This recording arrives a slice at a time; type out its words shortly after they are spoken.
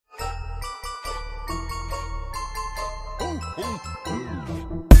Hey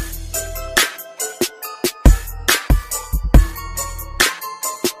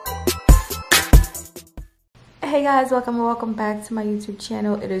guys, welcome back to my YouTube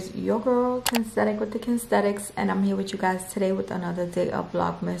channel. It is your girl Kensthetic with the Kensthetics, and I'm here with you guys today with another day of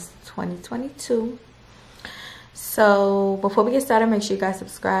Vlogmas 2022. So before we get started, make sure you guys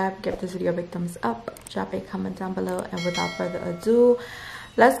subscribe, give this video a big thumbs up, drop a comment down below, and without further ado,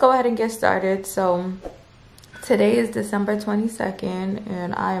 let's go ahead and get started. So today is December 22nd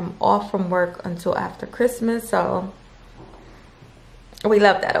and I am off from work until after Christmas, so we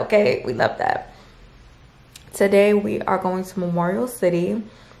love that. Okay, we love that. Today we are going to Memorial City,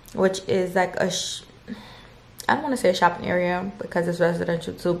 which is like a I don't want to say a shopping area because it's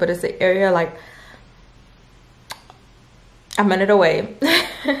residential too, but it's an area like a minute away.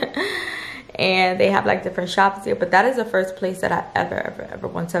 And they have like different shops here, but that is the first place that I ever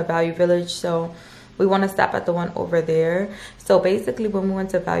went to, Value Village. So we want to stop at the one over there. So basically when we went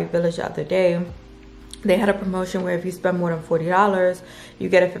to Value Village the other day, they had a promotion where if you spend more than $40, you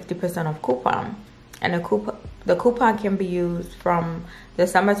get a 50% off coupon. And the coupon can be used from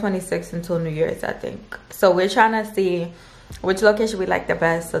December 26th until New Year's, I think. So we're trying to see which location we like the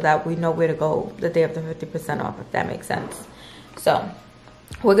best so that we know where to go the day of the 50% off, if that makes sense. So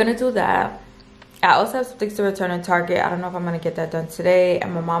we're going to do that. I also have some things to return in Target. I don't know if I'm going to get that done today.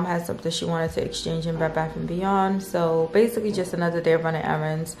 And my mom has something she wanted to exchange in Bed Bath & Beyond. So basically just another day of running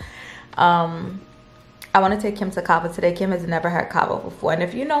errands. I want to take Kim to Cava today. Kim has never had Cava before. And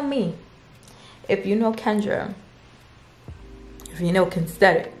if you know me, if you know Kendra, if you know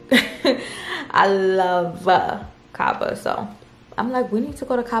Kensthetic, I love Cava. So I'm like, we need to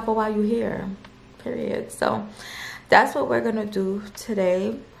go to Cava while you're here, period. So that's what we're gonna do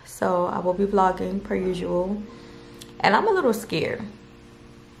today. So I will be vlogging per usual, and I'm a little scared.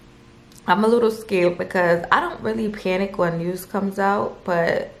 I'm a little scared because I don't really panic when news comes out,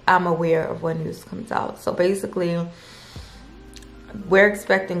 but I'm aware of when news comes out. So basically we're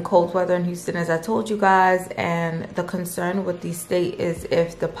expecting cold weather in Houston, as I told you guys, and the concern with the state is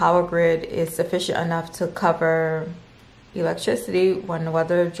if the power grid is sufficient enough to cover electricity when the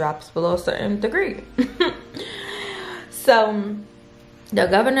weather drops below a certain degree. So the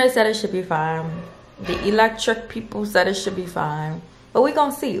governor said it should be fine. The electric people said it should be fine, but we're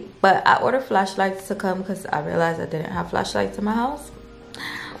gonna see. But I ordered flashlights to come because I realized I didn't have flashlights in my house.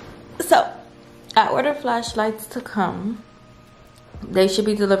 So I ordered flashlights to come. They should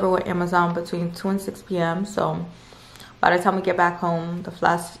be delivered with Amazon between 2 and 6 p.m. So by the time we get back home, the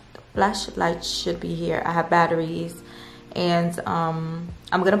flashlights should be here. I have batteries, and I'm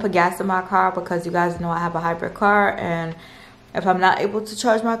gonna put gas in my car because you guys know I have a hybrid car, and if I'm not able to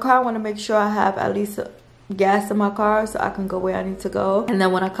charge my car, I want to make sure I have at least gas in my car so I can go where I need to go. And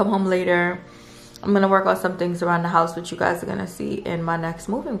then when I come home later, I'm gonna work on some things around the house, which you guys are gonna see in my next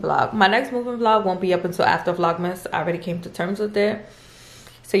moving vlog. My next moving vlog won't be up until after Vlogmas. I already came to terms with it,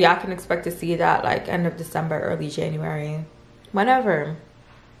 so y'all can expect to see that like end of December, early January, whenever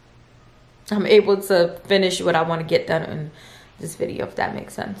I'm able to finish what I want to get done in this video, if that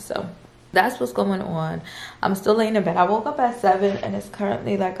makes sense. So that's what's going on. I'm still laying in bed. I woke up at 7 and it's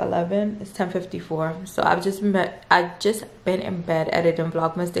currently like 11. It's 10:54. So I've just been in bed editing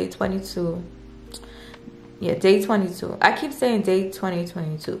Vlogmas day 22. Yeah, day 22. I keep saying day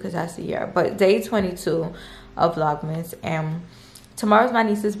 2022 because that's the year, but day 22 of Vlogmas. And tomorrow's my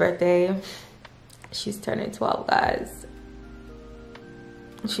niece's birthday. She's turning 12, guys.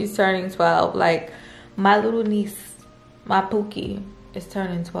 She's turning 12. Like, my little niece, my Pookie, is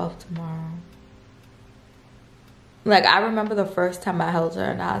turning 12 tomorrow. Like, I remember the first time I held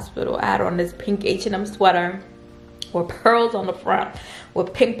her in the hospital. I had on this pink H&M sweater with pearls on the front,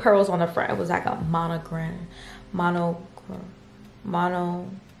 with pink pearls on the front. It was like a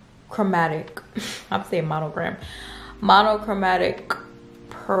monochromatic I'm saying monochromatic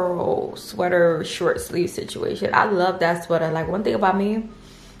pearl sweater, short sleeve situation. I love that sweater. Like, one thing about me,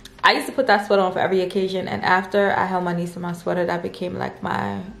 I used to put that sweater on for every occasion, and after I held my niece in my sweater, that became like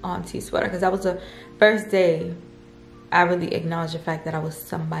my auntie sweater, because that was the first day I really acknowledged the fact that I was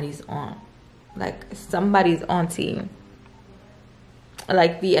somebody's aunt. Like, somebody's auntie.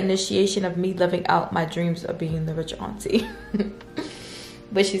 Like, the initiation of me living out my dreams of being the rich auntie.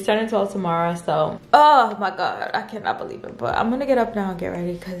 But she's turning 12 tomorrow, so oh my god, I cannot believe it. But I'm gonna get up now and get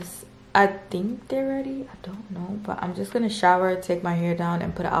ready because I think they're ready. I don't know, but I'm just gonna shower, take my hair down,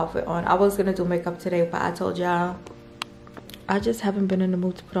 and put an outfit on. I was gonna do makeup today, but I told y'all I just haven't been in the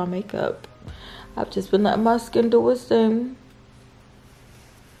mood to put on makeup. I've just been letting my skin do its thing.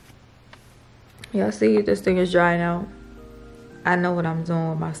 Y'all see, this thing is dry now. I know what I'm doing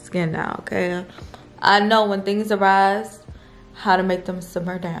with my skin now, okay? I know when things arise how to make them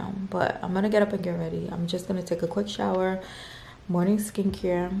simmer down. But I'm gonna get up and get ready. I'm just gonna take a quick shower, morning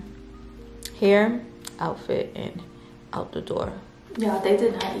skincare, hair, outfit, and out the door. Yeah, they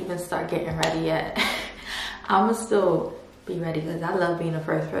did not even start getting ready yet. I'ma still be ready because I love being the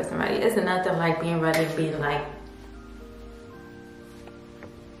first person ready. It's nothing like being ready and being like,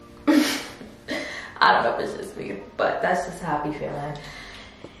 I don't know if it's just me, but that's just how I be feeling.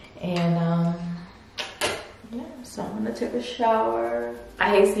 And yeah, so I'm gonna take a shower. I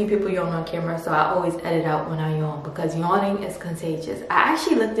hate seeing people yawn on camera, so I always edit out when I yawn because yawning is contagious. I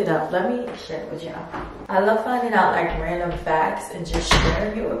actually looked it up. Let me share it with y'all. I love finding out like random facts and just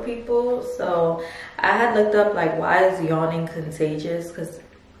sharing it with people. So I had looked up like, why is yawning contagious? Because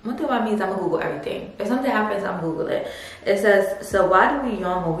one thing about me is I'm gonna Google everything. If something happens, I'm gonna Google it. It says, so why do we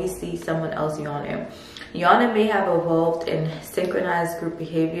yawn when we see someone else yawning? Yawning may have evolved in synchronized group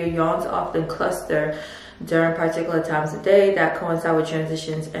behavior. Yawns often cluster during particular times of day that coincide with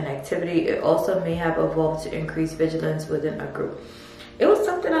transitions and activity. It also may have evolved to increase vigilance within a group. It was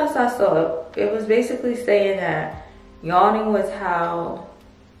something else I saw. It was basically saying that yawning was how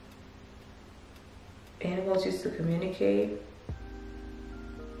animals used to communicate.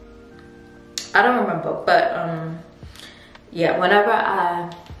 I don't remember, but yeah, whenever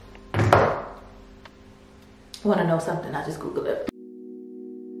I want to know something, I just Google it.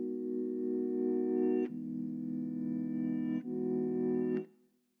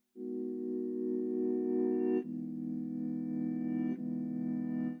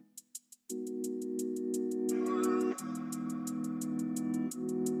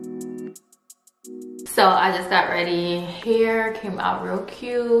 So I just got ready. Hair came out real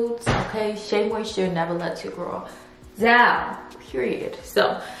cute. Okay, shea moisture never lets you grow down, period.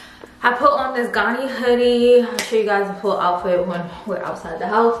 So I put on this Ganni hoodie. I'll show you guys the full outfit when we're outside the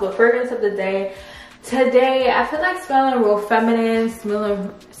house. But fragrance of the day today, I feel like smelling real feminine,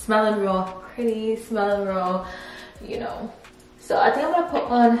 smelling real pretty, smelling real, you know. So I think I'm gonna put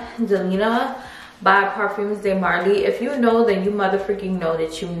on Delina by Parfums de Marly. If you know, then you mother freaking know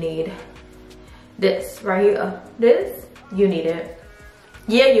that you need this right here. This, you need it.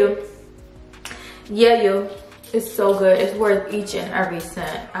 Yeah, you. It's so good. It's worth each and every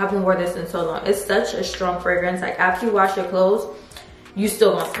cent. I haven't worn this in so long. It's such a strong fragrance. Like after you wash your clothes, you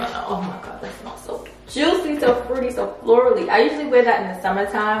still gonna smell it. Oh my god, that smells so juicy, so fruity, so florally. I usually wear that in the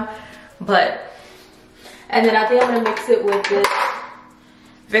summertime, but and then I think I'm gonna mix it with this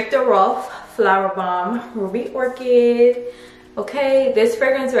Victor Rolf Flower Bomb Ruby Orchid. Okay, this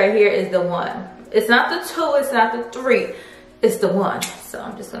fragrance right here is the one. It's not the 2, it's not the 3, it's the 1. So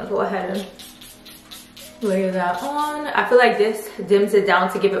I'm just gonna go ahead and layer that on. I feel like this dims it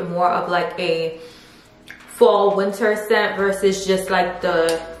down to give it more of like a fall winter scent versus just like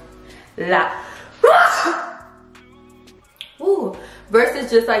the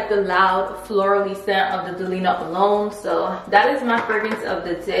versus just like the loud florally scent of the Delina alone. So that is my fragrance of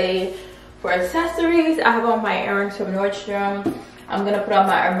the day. For accessories, I have on my earrings from Nordstrom. I'm gonna put on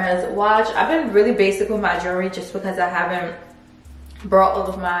my Hermes watch. I've been really basic with my jewelry just because I haven't brought all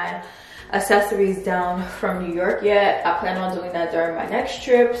of my accessories down from New York yet. I plan on doing that during my next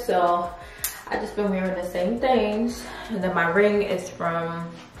trip. So I just been wearing the same things. And then my ring is from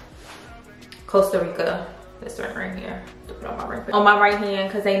Costa Rica. This ring right here. To put on my ring. On my right hand,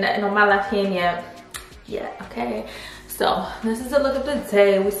 because ain't nothing on my left hand yet. Yeah, okay. So this is the look of the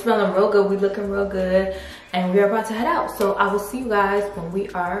day. We smelling real good. We looking real good. And we're about to head out. So I will see you guys when we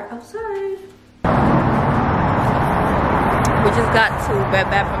are outside. We just got to Bed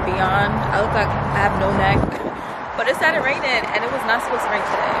Bath & Beyond. I look like I have no neck. But it started raining and it was not supposed to rain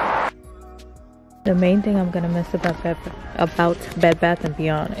today. The main thing I'm gonna miss about Bed Bath &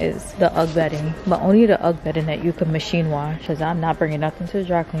 Beyond is the UGG bedding. But only the UGG bedding that you can machine wash. Because I'm not bringing nothing to the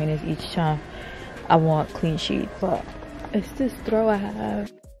dry cleaners each time I want clean sheet. But it's this throw I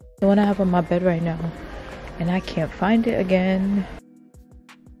have. The one I have on my bed right now. And I can't find it again.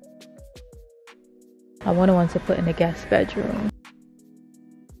 I wanted one to put in the guest bedroom.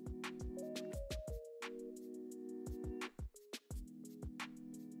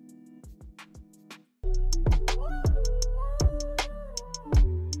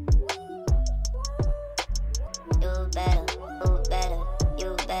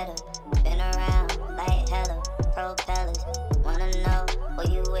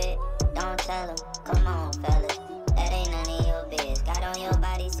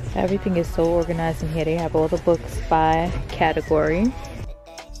 Everything is so organized in here. They have all the books by category.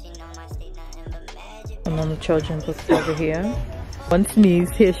 And then the children's books over here. One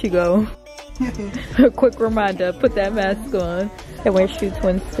sneeze, here she go. A quick reminder, put that mask on. They're wearing shoe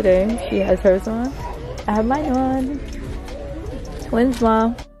twins today. She has hers on. I have mine on. Twins,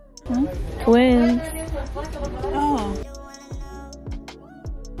 Mom. Twins. Oh.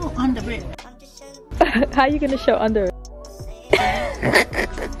 Oh, under it. How you gonna show under it?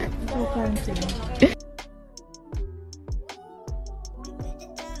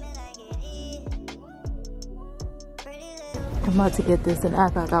 I'm about to get this and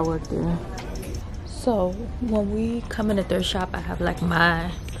act like I work there. So when we come in the thrift shop, I have like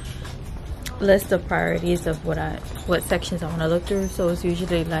my list of priorities of what sections I want to look through. So it's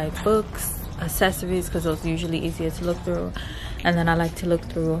usually like books, accessories, because those are usually easier to look through. And then I like to look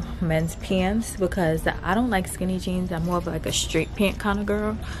through men's pants because I don't like skinny jeans. I'm more of like a straight pant kind of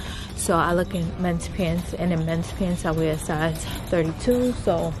girl. So I look in men's pants, and in men's pants I wear a size 32.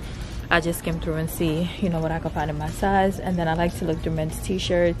 So I just skim through and see, you know, what I can find in my size. And then I like to look through men's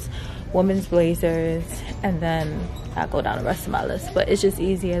t-shirts, women's blazers, and then I go down the rest of my list. But it's just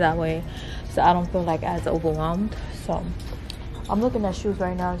easier that way, so I don't feel like as overwhelmed. So I'm looking at shoes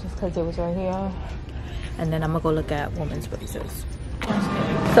right now just because it was right here. And then I'm gonna go look at women's blazers.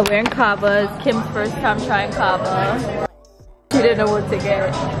 So we're in Cava. It's Kim's first time trying Cava. She didn't know what to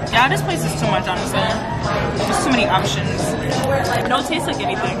get. Yeah, this place is too much, honestly. There's too many options. It don't taste like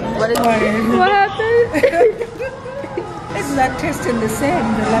anything. What happened? It's not tasting the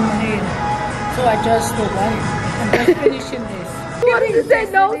same, the lemonade. So I just don't want it. I'm just finishing this. Why did you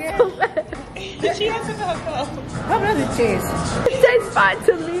say no so bad? She has to go. How does it taste? It tastes fine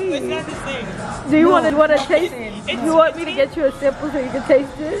to me. It's not the same. Do you want to taste it? You want me to get you a sample so you can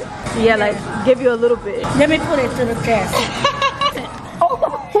taste it? Yeah, like give you a little bit. Let me put it to the test. Oh,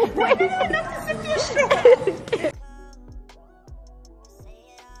 wait.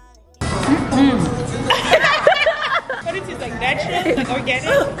 What it tastes like, natural, like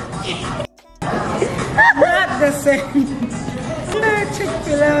organic? Not the same.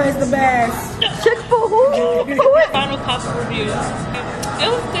 Chick-fil-A is the best. Chick-fil-A? Who is Final Cava review. It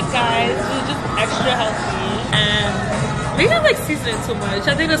was good, guys. It was just extra healthy. And we didn't like season it too much. I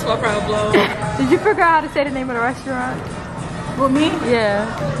think that's my problem. Did you figure out how to say the name of the restaurant? For me? Yeah.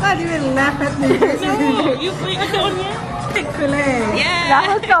 Why do you laugh at me? No, you put it on here? Chick-fil-A. Yeah. That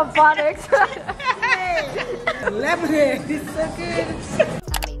was so phonics. Lemonade is so good.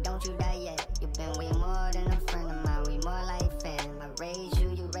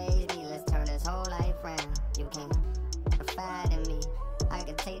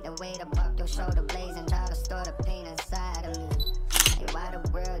 Shoulder blaze and try to store the pain inside of me. Like, why the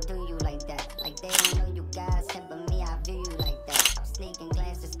world do you like that? Like, they don't know you guys him, but me, I view you like that. I'm sneaking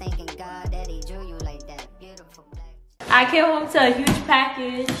glances, thanking God that he drew you like that. Beautiful black. I came home to a huge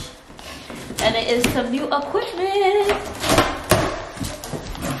package, and it is some new equipment.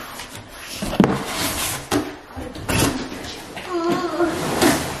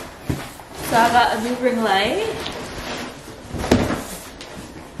 So I got a new ring light.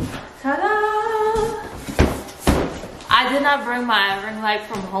 Ta-da! I did not bring my ring light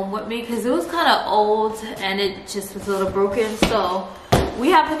from home with me because it was kind of old and it just was a little broken. So we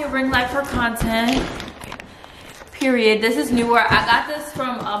have a new ring light for content. Period. This is newer. I got this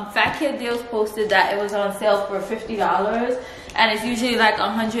from Fat Kid Deals posted that it was on sale for $50 and it's usually like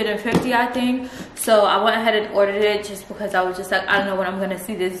 $150, I think. So I went ahead and ordered it just because I was just like, I don't know when I'm gonna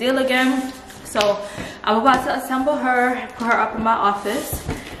see this deal again. So I'm about to assemble her, put her up in my office.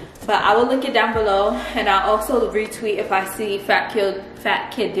 But I will link it down below, and I'll also retweet if I see Fat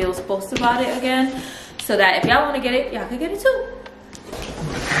Kid Deals post about it again, so that if y'all want to get it, y'all can get it too.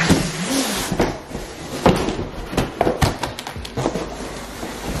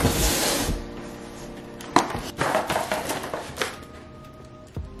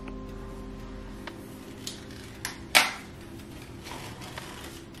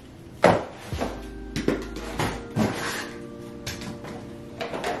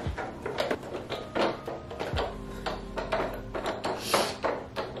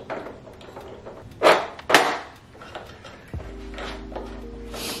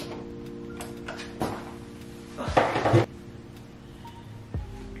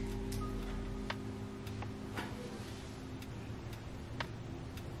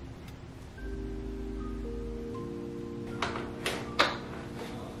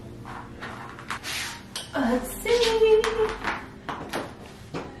 Let's see.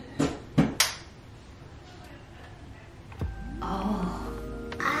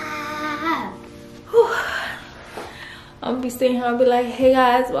 I'm gonna be staying here and be like, hey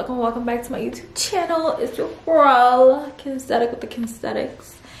guys, welcome back to my YouTube channel. It's your girl Kensthetic with the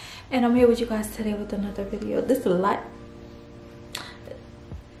Kensthetics, and I'm here with you guys today with another video. This light,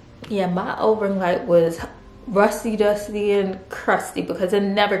 yeah, my old ring light was rusty, dusty, and crusty because it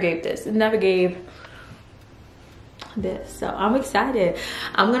never gave this. It never gave this. So I'm excited.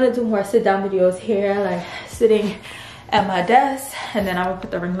 I'm gonna do more sit down videos here, like sitting at my desk, and then I'm gonna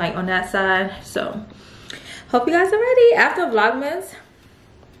put the ring light on that side. So hope you guys are ready. After Vlogmas,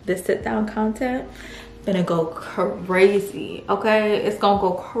 this sit down content gonna go crazy. Okay, it's gonna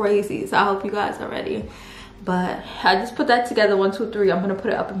go crazy. So I hope you guys are ready. But I just put that together, 1 2 3. I'm gonna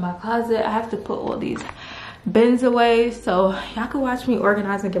put it up in my closet. I have to put all these bins away so y'all can watch me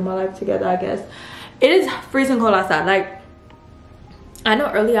organize and get my life together. I guess it is freezing cold outside. Like, I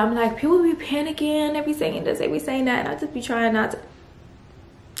know earlier I'm like, people be panicking, they be saying this, they be saying that, and I just be trying not to.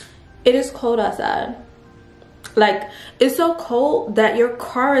 It is cold outside. Like, it's so cold that your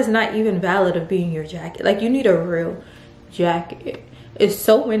car is not even valid of being your jacket. Like, you need a real jacket. It's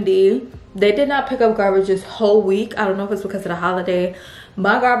so windy. They did not pick up garbage this whole week. I don't know if it's because of the holiday.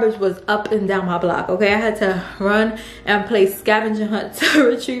 My garbage was up and down my block. Okay, I had to run and play scavenger hunt to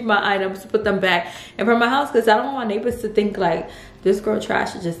retrieve my items, to put them back in front of my house, because I don't want my neighbors to think like this girl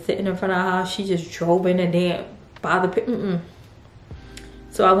trash is just sitting in front of our house. She just drove in and didn't bother.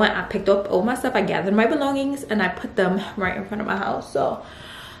 So I went, I picked up all my stuff, I gathered my belongings, and I put them right in front of my house. So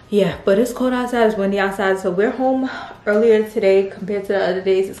yeah, but it's cold outside, it's windy outside. So we're home earlier today compared to the other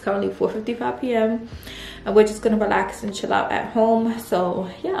days. It's currently 4:55 p.m. and we're just gonna relax and chill out at home. So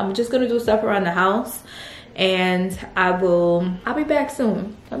yeah, I'm just gonna do stuff around the house, and I'll be back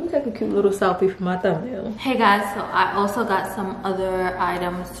soon. Let me take a cute little selfie for my thumbnail. Hey guys, so I also got some other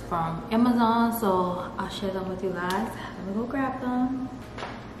items from Amazon, so I'll share them with you guys. Let me go grab them.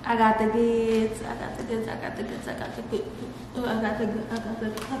 I got the goods, I got the goods, I got the goods, I got the goods. Oh, I got the goods, I got the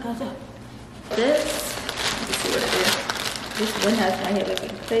this, let me see what it is. This wind has my hair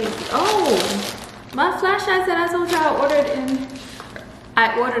looking crazy. Oh, my flashlights that I told y'all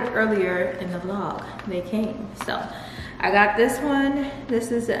I ordered earlier in the vlog. They came. So I got this one.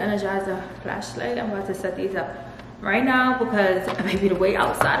 This is the Energizer flashlight. I'm about to set these up right now because maybe the way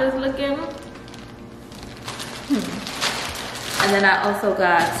outside is looking. And then I also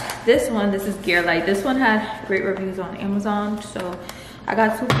got this one. This is Gear Light. This one had great reviews on Amazon. So I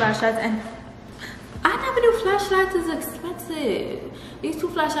got 2 flashlights, and I never knew flashlights is expensive. These 2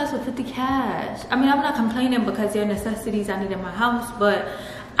 flashlights were 50 cash. I mean, I'm not complaining because they're necessities I need in my house, but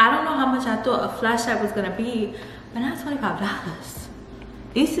I don't know how much I thought a flashlight was gonna be, but now $25.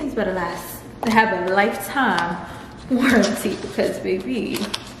 These things better last. They have a lifetime warranty because, baby.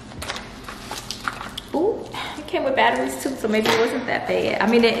 Ooh, it came with batteries too, so maybe it wasn't that bad. I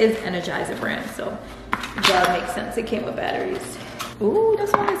mean, it is Energizer brand, so that makes sense. It came with batteries. Ooh,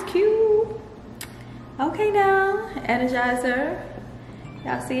 this one is cute. Okay, now Energizer.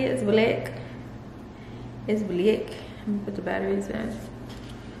 Y'all see it? It's black. It's black. Let me put the batteries in.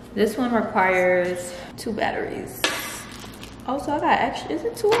 This one requires 2 batteries. Oh, so I got extra. Is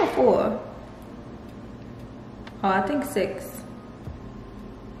it 2 or 4? Oh, I think 6.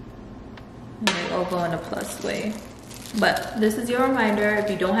 And they all go in a plus way. But this is your reminder, if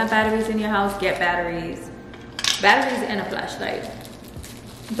you don't have batteries in your house, get batteries. Batteries and a flashlight.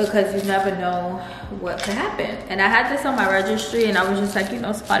 Because you never know what could happen. And I had this on my registry, and I was just like, you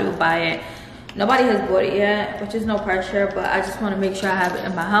know, somebody will buy it. Nobody has bought it yet, which is no pressure, but I just want to make sure I have it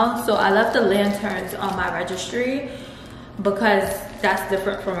in my house. So I left the lanterns on my registry because that's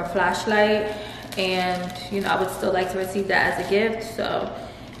different from a flashlight, and you know, I would still like to receive that as a gift. So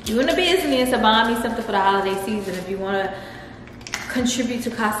if you want to be business to buy me something for the holiday season, if you want to contribute to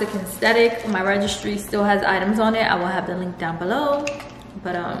Kensthetic, my registry still has items on it. I will have the link down below.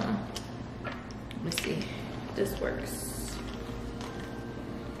 But let me see if this works.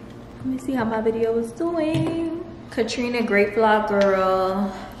 Let me see how my video is doing. Katrina, great vlog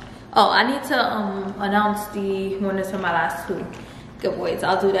girl. Oh, I need to announce the winners for my last 2 giveaways.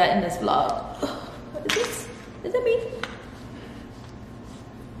 I'll do that in this vlog. What is this? Is it me?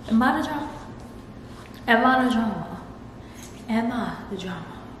 Am I the drama? Am I the drama? Am I the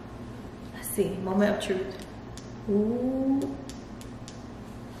drama? Let's see. Moment of truth. Ooh.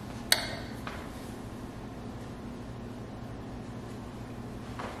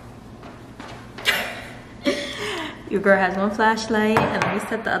 Your girl has 1 flashlight, and let me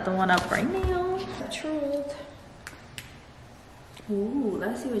set the other one up right now. Truth. Ooh,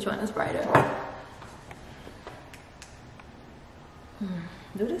 let's see which one is brighter.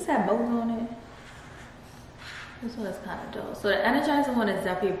 Do this have bows on it? This one is kind of dull. So the Energizer one is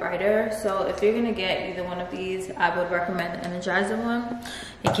definitely brighter. So if you're gonna get either one of these, I would recommend the Energizer one.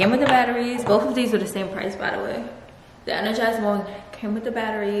 It came with the batteries. Both of these were the same price, by the way. The Energizer one came with the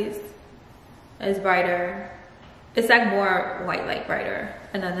batteries. It's brighter. It's like more white light brighter.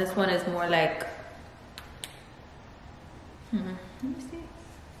 And then this one is more like, let me see.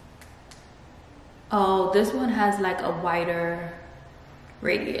 Oh, this one has like a wider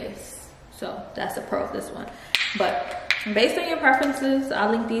radius, so that's the pro of this one. But based on your preferences, I'll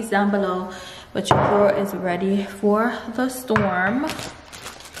link these down below. But your girl is ready for the storm,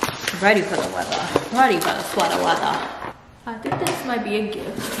 ready for the weather, ready for the sweater weather. I think this might be a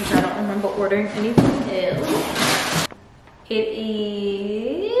gift because I don't remember ordering anything else. This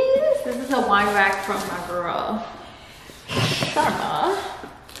is a wine rack from my girl Sharma.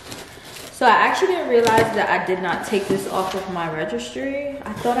 So I actually didn't realize that I did not take this off of my registry.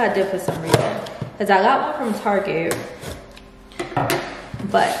 I thought I did for some reason, because I got one from Target,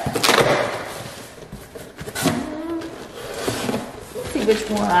 but let's see which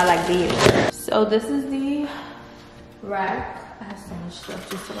one I like better. So this is the rack. I have so much stuff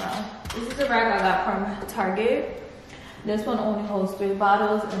just around. This is the rack I got from Target. This one only holds 3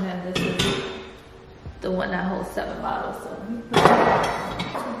 bottles, and then this is the one that holds 7 bottles. So too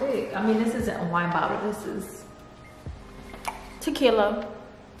big. I mean, this isn't a wine bottle. This is tequila.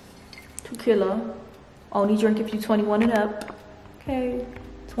 Tequila. Only drink if you're 21 and up. Okay,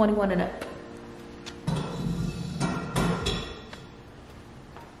 21 and up.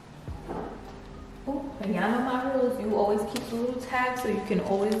 Oh, and y'all know my rules. You always keep the little tag so you can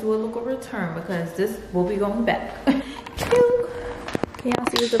always do a local return, because this will be going back. Cute. Can y'all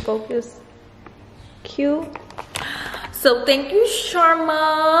see the focus? Cute. So thank you,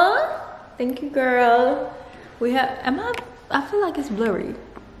 Sharma. Thank you, girl. We have, I feel like it's blurry.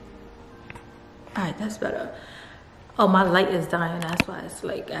 All right, that's better. Oh, my light is dying, that's why it's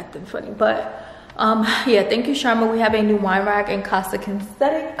like acting funny. But yeah, thank you, Sharma. We have a new wine rack in Casa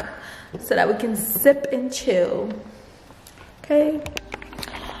Kensthetic so that we can sip and chill. Okay.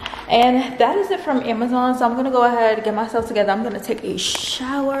 And that is it from Amazon. So I'm gonna go ahead and get myself together. I'm gonna take a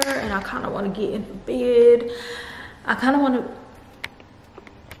shower, and I kind of want to get in bed. I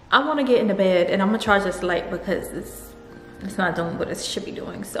want to get into bed, and I'm gonna charge this light because it's not doing what it should be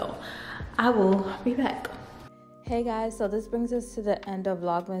doing. So I will be back. Hey guys, so this brings us to the end of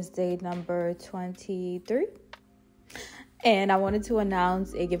Vlogmas day number 23. And I wanted to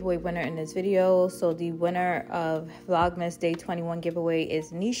announce a giveaway winner in this video. So the winner of Vlogmas Day 21 giveaway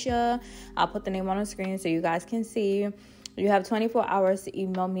is Nisha. I'll put the name on the screen so you guys can see. You have 24 hours to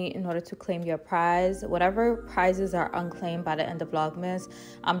email me in order to claim your prize. Whatever prizes are unclaimed by the end of Vlogmas,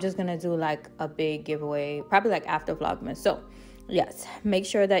 I'm just going to do like a big giveaway, probably like after Vlogmas. So yes, make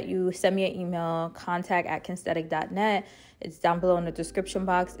sure that you send me an email, contact@kensthetic.net. It's down below in the description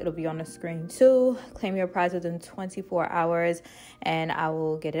box. It'll be on the screen too. Claim your prize within 24 hours and I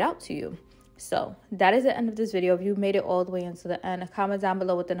will get it out to you. So that is the end of this video. If you made it all the way into the end, comment down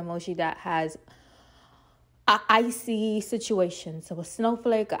below with an emoji that has an icy situation. So a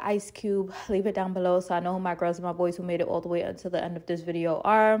snowflake, an ice cube, leave it down below so I know who my girls and my boys who made it all the way until the end of this video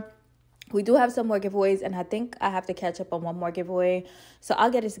are. We do have some more giveaways, and I think I have to catch up on one more giveaway. So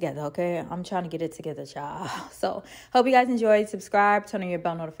I'll get it together, okay? I'm trying to get it together, y'all. So hope you guys enjoyed. Subscribe, turn on your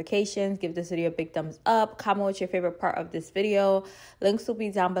bell notifications, give this video a big thumbs up, comment what's your favorite part of this video. Links will be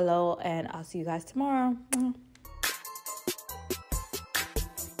down below, and I'll see you guys tomorrow.